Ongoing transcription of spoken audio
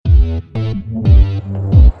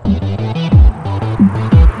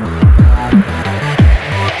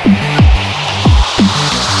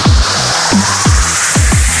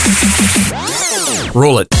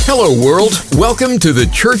Roll it. Hello, world. Welcome to the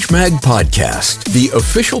Church Mag Podcast, the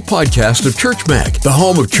official podcast of Church Mag, the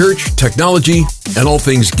home of church, technology, and all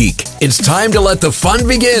things geek. It's time to let the fun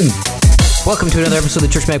begin. Welcome to another episode of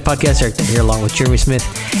the Church Mag Podcast. Eric here along with Jeremy Smith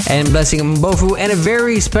and Blessing Mbofu and a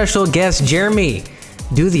very special guest, Jeremy.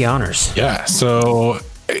 Do the honors. Yeah, so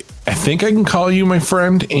I think I can call you my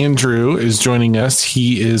friend. Andrew is joining us.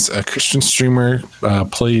 He is a Christian streamer,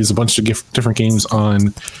 plays a bunch of different games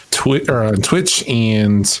on Twitch.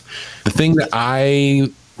 And the thing that I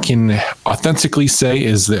can authentically say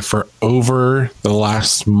is that for over the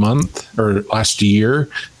last month or last year,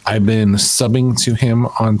 I've been subbing to him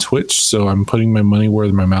on Twitch. So I'm putting my money where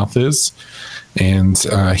my mouth is. And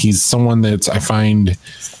he's someone that I find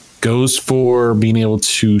goes for being able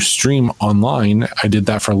to stream online. I did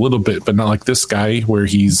that for a little bit, but not like this guy where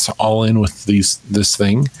he's all in with this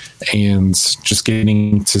thing, and just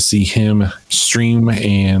getting to see him stream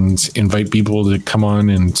and invite people to come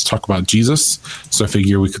on and talk about Jesus. So I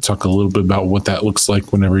figure we could talk a little bit about what that looks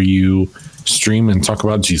like whenever you stream and talk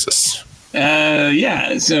about Jesus.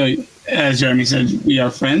 Yeah. So as Jeremy said, we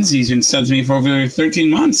are friends. He's been subbed to me for over 13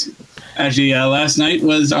 months. Actually, last night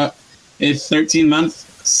was his 13-month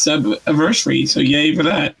sub-anniversary, so yay for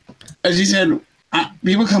that. As you said,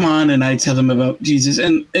 people come on and I tell them about Jesus,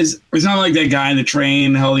 and it's not like that guy in the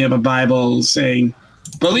train holding up a Bible saying,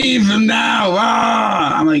 "Believe him now."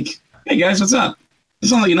 I'm like, hey guys, what's up?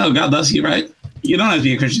 Just want to let you know, God loves you, right? You don't have to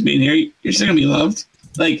be a Christian being here. You're still gonna be loved.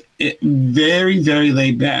 Like, very, very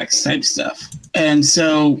laid back type stuff. And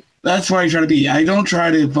so that's where I try to be. I don't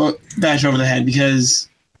try to bash over the head because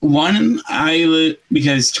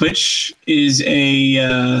because Twitch is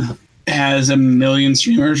has 1 million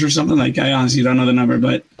streamers or something. Like, I honestly don't know the number,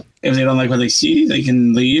 but if they don't like what they see, they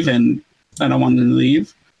can leave, and I don't want them to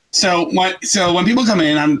leave. So when people come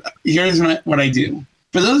in, here's what I do.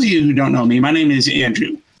 For those of you who don't know me, my name is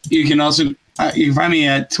Andrew. You can also you can find me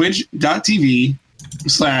at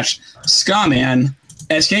twitch.tv/Skaman,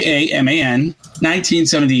 SKAMAN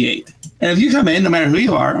 1978. And if you come in, no matter who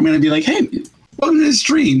you are, I'm going to be like, hey, welcome to the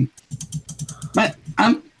stream.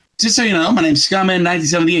 I'm just so you know, my name's Skaman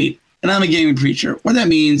 1978, and I'm a gaming preacher. What that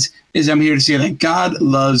means is I'm here to say that God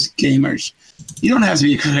loves gamers. You don't have to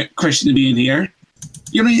be a Christian to be in here.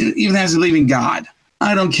 You don't even have to believe in God.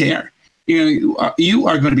 I don't care. You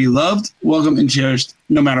are going to be loved, welcome, and cherished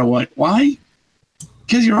no matter what. Why?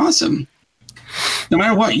 Because you're awesome. No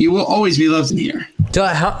matter what, you will always be loved in here. So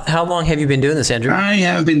how long have you been doing this, Andrew? I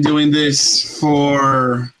have been doing this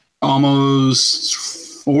for almost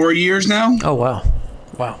 4 years now. Oh, wow.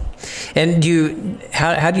 And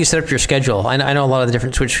how do you set up your schedule? I know a lot of the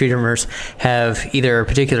different Twitch streamers have either a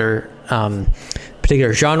particular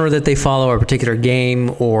genre that they follow, or a particular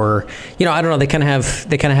game, or I don't know. They kind of have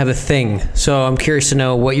a thing. So I'm curious to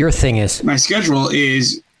know what your thing is. My schedule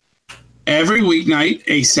is every weeknight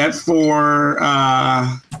except for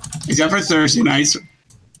Thursday nights.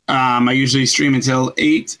 I usually stream until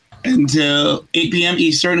 8 p.m.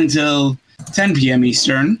 Eastern until 10 p.m.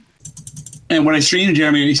 Eastern. And when I stream,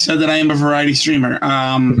 Jeremy said that I am a variety streamer.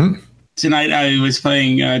 Tonight I was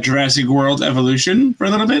playing Jurassic World Evolution for a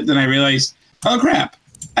little bit. Then I realized, oh crap,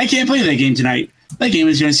 I can't play that game tonight. That game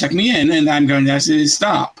is going to suck me in, and I'm going to have to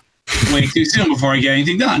stop way too soon before I get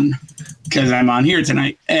anything done because I'm on here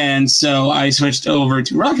tonight. And so I switched over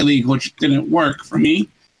to Rocket League, which didn't work for me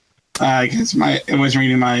because it wasn't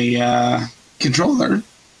reading my controller.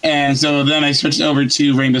 And so then I switched over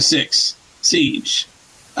to Rainbow Six Siege.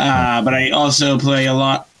 But I also play a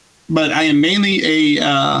lot. But I am mainly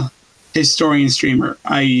a historian streamer.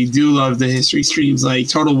 I do love the history streams like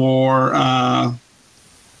Total War,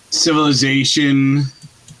 Civilization,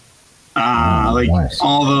 nice.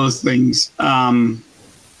 All those things.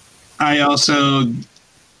 I also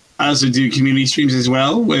do community streams as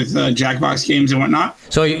well with Jackbox games and whatnot.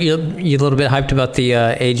 So you a little bit hyped about the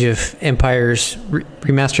Age of Empires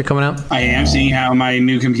remaster coming out? I am seeing how my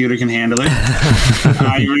new computer can handle it.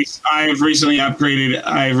 I've recently upgraded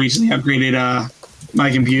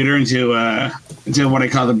my computer into what I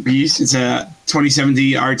call the Beast. It's a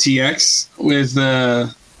 2070 RTX with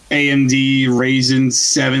AMD Ryzen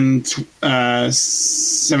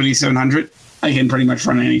 7700. I can pretty much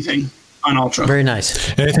run anything on Ultra. Very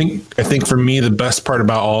nice. And I think for me, the best part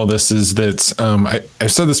about all of this is that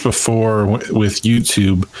I've said this before with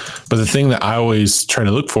YouTube, but the thing that I always try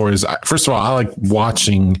to look for is, first of all, I like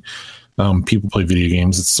watching people play video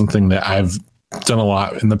games. It's something that I've done a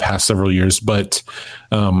lot in the past several years. But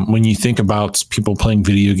when you think about people playing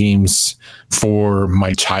video games for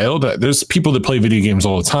my child, there's people that play video games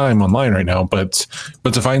all the time online right now. But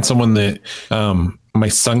to find someone that my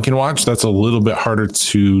son can watch, that's a little bit harder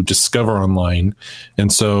to discover online.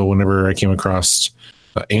 And so whenever I came across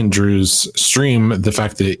Andrew's stream, the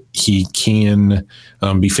fact that he can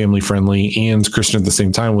be family friendly and Christian at the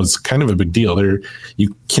same time was kind of a big deal. There,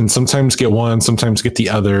 you can sometimes get one, sometimes get the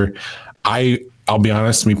other. I'll be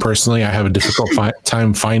honest, me personally, I have a difficult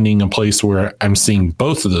time finding a place where I'm seeing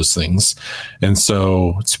both of those things. And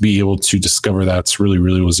so to be able to discover that's really,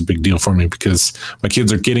 really was a big deal for me, because my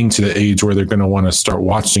kids are getting to the age where they're going to want to start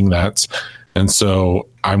watching that. And so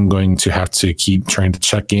I'm going to have to keep trying to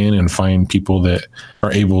check in and find people that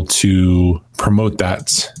are able to promote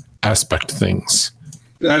that aspect of things.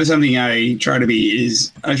 That is something I try to be.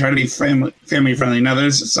 I try to be family friendly. Now,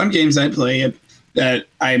 there's some games I play that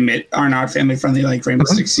I admit are not family friendly, like Rainbow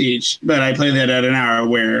Six Siege, but I play that at an hour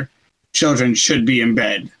where children should be in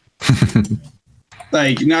bed.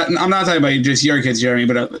 I'm not talking about just your kids,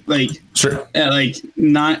 Jeremy, but sure,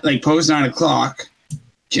 at post 9 o'clock,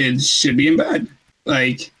 kids should be in bed.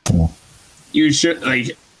 You should,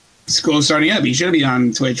 school starting up, you should be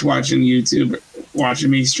on Twitch watching YouTube, watching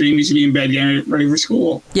me stream. You should be in bed getting ready for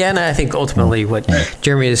school. Yeah, and I think ultimately what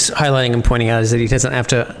Jeremy is highlighting and pointing out is that he doesn't have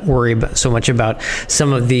to worry so much about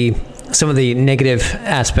some of the negative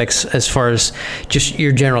aspects as far as just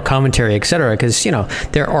your general commentary, et cetera, because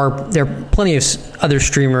there are plenty of other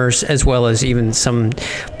streamers, as well as even some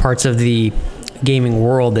parts of the gaming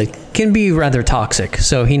world that can be rather toxic.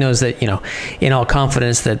 So he knows that, in all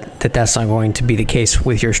confidence that's not going to be the case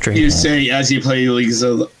with your stream. You say as he plays League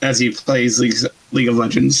of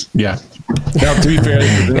Legends. Yeah. Now, to be fair,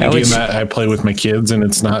 the game that I play with my kids, and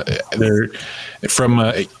it's not they're from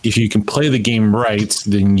if you can play the game right,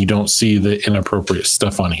 then you don't see the inappropriate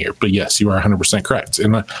stuff on here. But yes, you are 100% correct.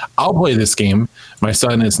 And I'll play this game. My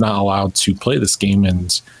son is not allowed to play this game,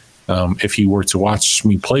 and if he were to watch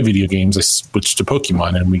me play video games, I switch to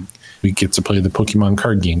Pokemon, and we get to play the Pokemon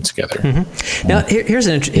card game together. Mm-hmm. Now, here's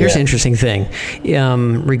an interesting thing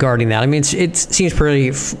regarding that. I mean, it seems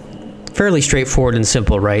fairly straightforward and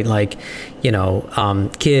simple, right?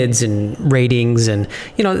 Kids and ratings, and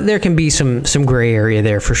there can be some gray area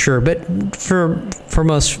there for sure. But for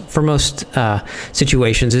most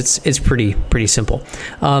situations, it's pretty simple.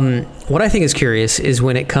 What I think is curious is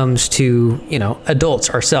when it comes to adults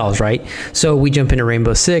ourselves, right? So we jump into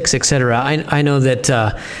Rainbow Six, etc. I know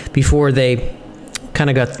that before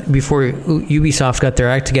Ubisoft got their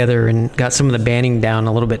act together and got some of the banning down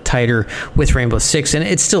a little bit tighter with Rainbow Six, and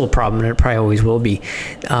it's still a problem, and it probably always will be.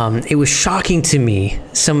 It was shocking to me,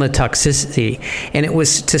 some of the toxicity, and it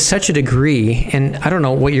was to such a degree, and I don't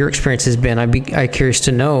know what your experience has been. I'm curious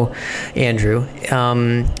to know, Andrew,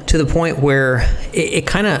 to the point where it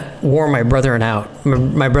kind of wore my brother and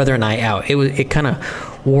I out. It kind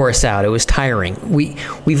of wore us out. It was tiring.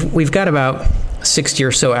 We've got about 60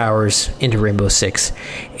 or so hours into Rainbow Six,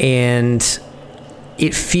 and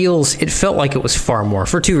it felt like it was far more,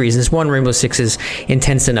 for two reasons. One, Rainbow Six is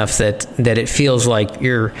intense enough that it feels like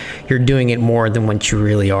you're doing it more than what you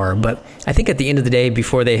really are. But I think at the end of the day,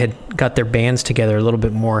 before they had got their bands together a little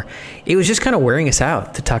bit more, it was just kind of wearing us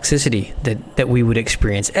out, the toxicity that we would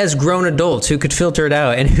experience as grown adults who could filter it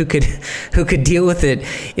out and who could deal with it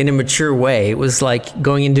in a mature way. It was like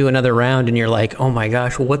going into another round and you're like, oh my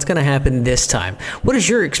gosh, well, what's going to happen this time? What has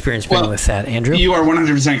your experience been with that, Andrew? You are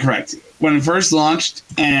 100% correct. When it first launched,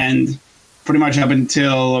 and pretty much up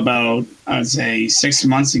until about, I would say, 6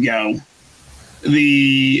 months ago,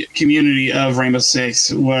 the community of Rainbow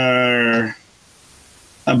Six were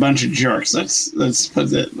a bunch of jerks. Let's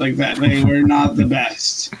put it like that. They were not the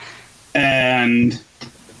best.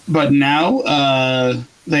 But now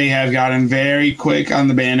they have gotten very quick on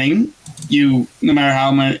the banning. No matter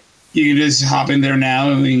how much, you can just hop in there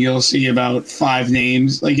now and you'll see about 5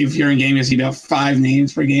 names. Like if you're in game, you'll see about 5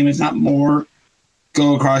 names per game, if not more,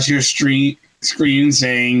 go across your screen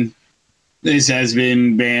saying this has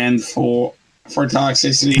been banned for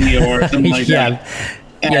toxicity or something like that.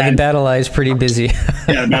 Yeah, the battle eye is pretty busy.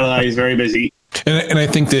 Yeah, the battle eye is very busy. And I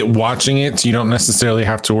think that watching it, you don't necessarily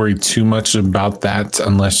have to worry too much about that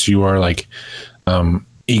unless you are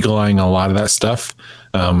eagle-eyeing a lot of that stuff.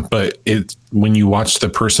 But when you watch the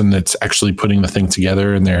person that's actually putting the thing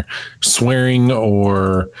together and they're swearing,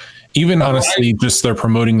 or even honestly, just they're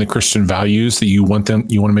promoting the Christian values that you want to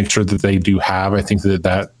make sure that they do have. I think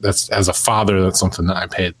that's as a father, that's something that I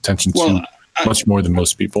pay attention to much more than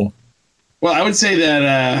most people. Well, I would say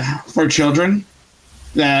that for children,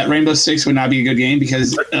 that Rainbow Six would not be a good game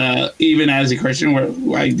because even as a Christian,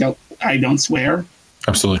 where I don't swear.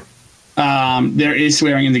 Absolutely. There is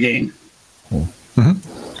swearing in the game. Mm-hmm.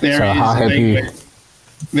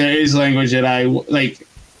 There is language that I like.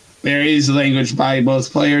 There is language by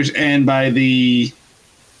both players and by the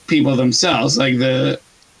people themselves, like the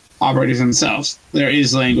operators themselves. There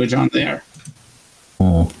is language on there.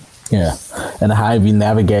 Yeah. And how have you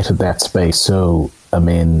navigated that space? So, I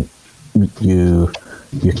mean, you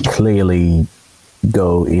clearly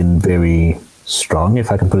go in very strong,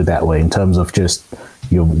 if I can put it that way, in terms of just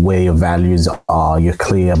where your values are. You're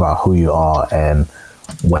clear about who you are and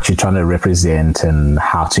what you're trying to represent and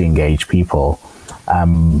how to engage people.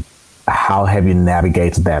 How have you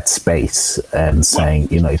navigated that space and saying,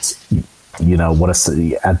 do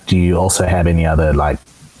you also have any other like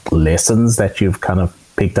lessons that you've kind of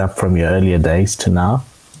picked up from your earlier days to now?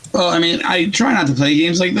 Well, I mean, I try not to play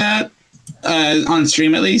games like that on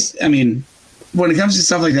stream, at least. I mean, when it comes to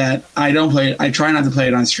stuff like that, I don't play it. I try not to play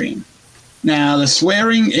it on stream. Now, the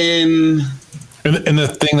swearing in... And the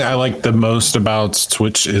thing that I like the most about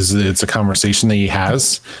Twitch is that it's a conversation that he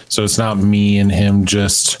has. So it's not me and him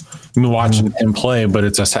just watching him play, but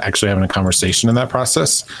it's us actually having a conversation in that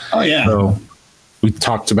process. Oh, yeah. So we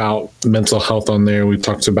talked about mental health on there. We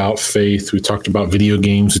talked about faith. We talked about video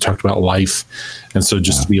games. We talked about life. And so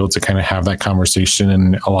just to be able to kind of have that conversation.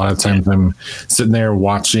 And a lot of times I'm sitting there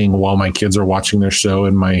watching while my kids are watching their show,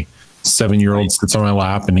 and my 7-year-old sits on my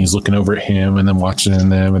lap and he's looking over at him and then watching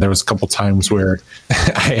them. And there was a couple times where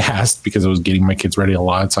I asked, because I was getting my kids ready. A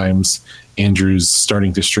lot of times Andrew's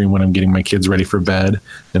starting to stream when I'm getting my kids ready for bed.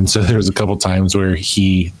 And so there was a couple times where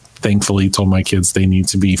he thankfully told my kids they need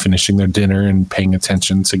to be finishing their dinner and paying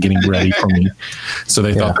attention to getting ready for me. So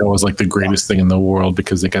they thought that was like the greatest thing in the world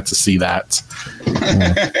because they got to see that.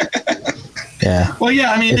 Yeah. Well,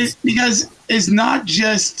 yeah, I mean, because it's not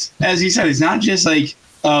just, as you said, it's not just like,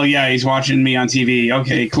 oh, yeah, he's watching me on TV.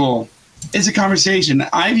 Okay, cool. It's a conversation.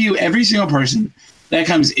 I view every single person that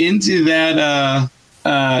comes into that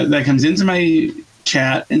comes into my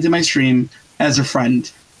chat, into my stream, as a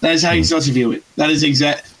friend. That is how you're supposed to view it. That is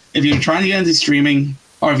exact. If you're trying to get into streaming,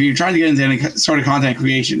 or if you're trying to get into any sort of content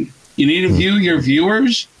creation, you need to view your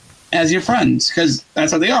viewers as your friends, because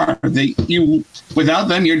that's what they are. Without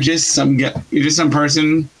them, you're just some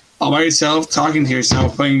person all by yourself, talking to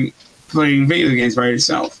yourself, playing video games by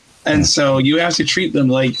yourself. And so you have to treat them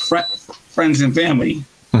like friends and family.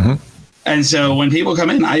 And so when people come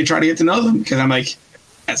in, I try to get to know them, because I'm like,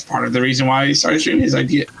 that's part of the reason why I started streaming is I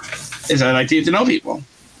like to get to know people.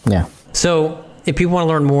 Yeah. So if people want to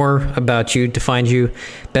learn more about you, to find you,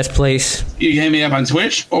 best place? You can hit me up on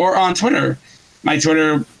Twitch or on Twitter. My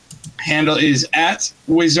Twitter handle is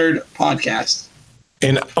 @WizardPodcast.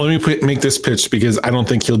 And let me make this pitch, because I don't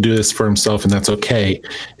think he'll do this for himself, and that's okay.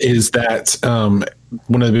 Is that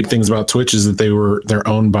one of the big things about Twitch is that they're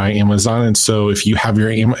owned by Amazon, and so if you have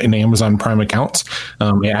an Amazon Prime account,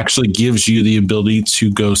 it actually gives you the ability to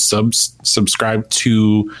go subscribe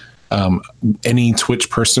to any Twitch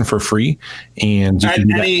person for free, and you can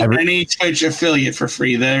do any Twitch affiliate for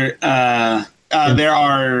free. There are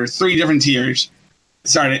 3 different tiers.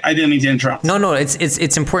 Sorry, I didn't mean to interrupt. No,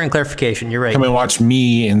 it's important clarification. You're right. Come and watch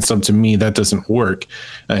me and sub to me. That doesn't work.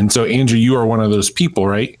 And so, Andrew, you are one of those people,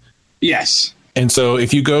 right? Yes. And so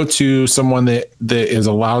if you go to someone that is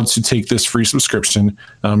allowed to take this free subscription,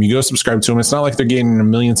 you go subscribe to them. It's not like they're getting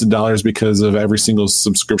millions of dollars because of every single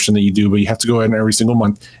subscription that you do, but you have to go ahead and every single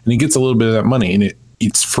month, and he gets a little bit of that money, and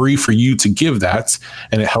it's free for you to give that,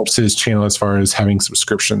 and it helps his channel as far as having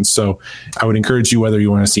subscriptions. So I would encourage you, whether you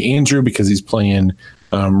want to see Andrew because he's playing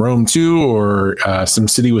Rome 2 or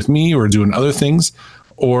SimCity with me or doing other things,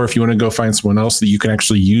 or if you want to go find someone else that you can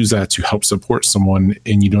actually use that to help support someone,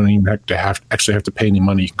 and you don't even have to pay any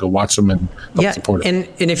money. You can go watch them and help support them.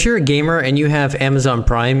 And if you're a gamer and you have Amazon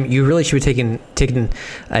Prime, you really should be taking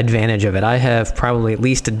advantage of it. I have probably at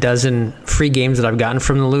least a dozen free games that I've gotten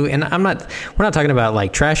from the loot, and we're not talking about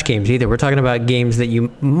like trash games either. We're talking about games that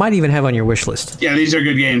you might even have on your wish list. Yeah, these are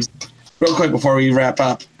good games. Real quick before we wrap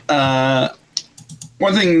up,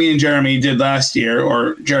 one thing me and Jeremy did last year,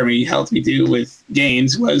 or Jeremy helped me do with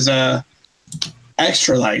games, was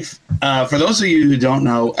Extra Life. For those of you who don't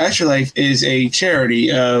know, Extra Life is a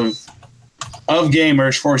charity of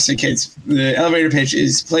gamers for sick kids. The elevator pitch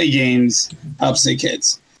is play games, help sick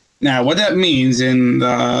kids. Now, what that means in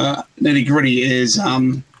the nitty-gritty is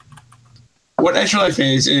what Extra Life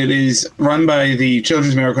is. It is run by the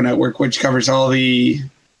Children's Miracle Network, which covers all the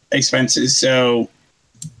expenses. So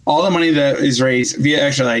all the money that is raised via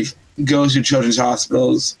Extra Life goes to children's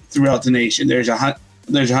hospitals throughout the nation. There's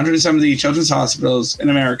 170 children's hospitals in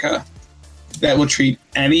America that will treat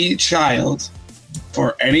any child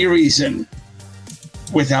for any reason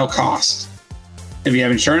without cost. If you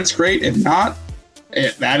have insurance, great. If not,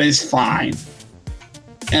 that is fine.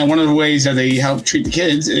 And one of the ways that they help treat the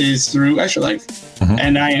kids is through Extra Life.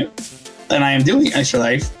 And I am doing Extra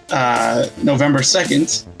Life November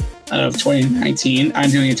 2nd. of 2019. I'm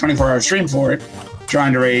doing a 24-hour stream for it,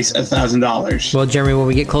 trying to raise $1,000. Well, Jeremy, when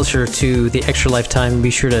we get closer to the extra lifetime, be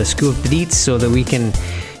sure to scoop up the deets so that we can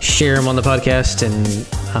share them on the podcast and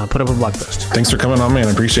put up a blog post. Thanks for coming on, man.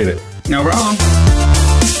 I appreciate it. No problem.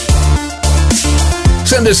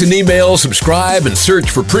 Send us an email, subscribe, and search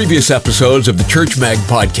for previous episodes of the Church Mag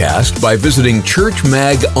podcast by visiting Church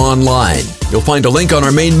Mag online. You'll find a link on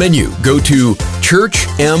our main menu. Go to churchm.ag.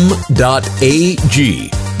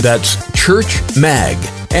 That's Church Mag.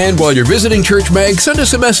 And while you're visiting Church Mag, send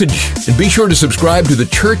us a message and be sure to subscribe to the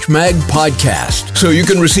Church Mag podcast so you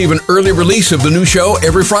can receive an early release of the new show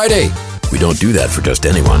every Friday. We don't do that for just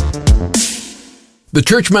anyone. The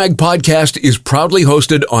Church Mag podcast is proudly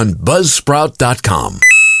hosted on Buzzsprout.com.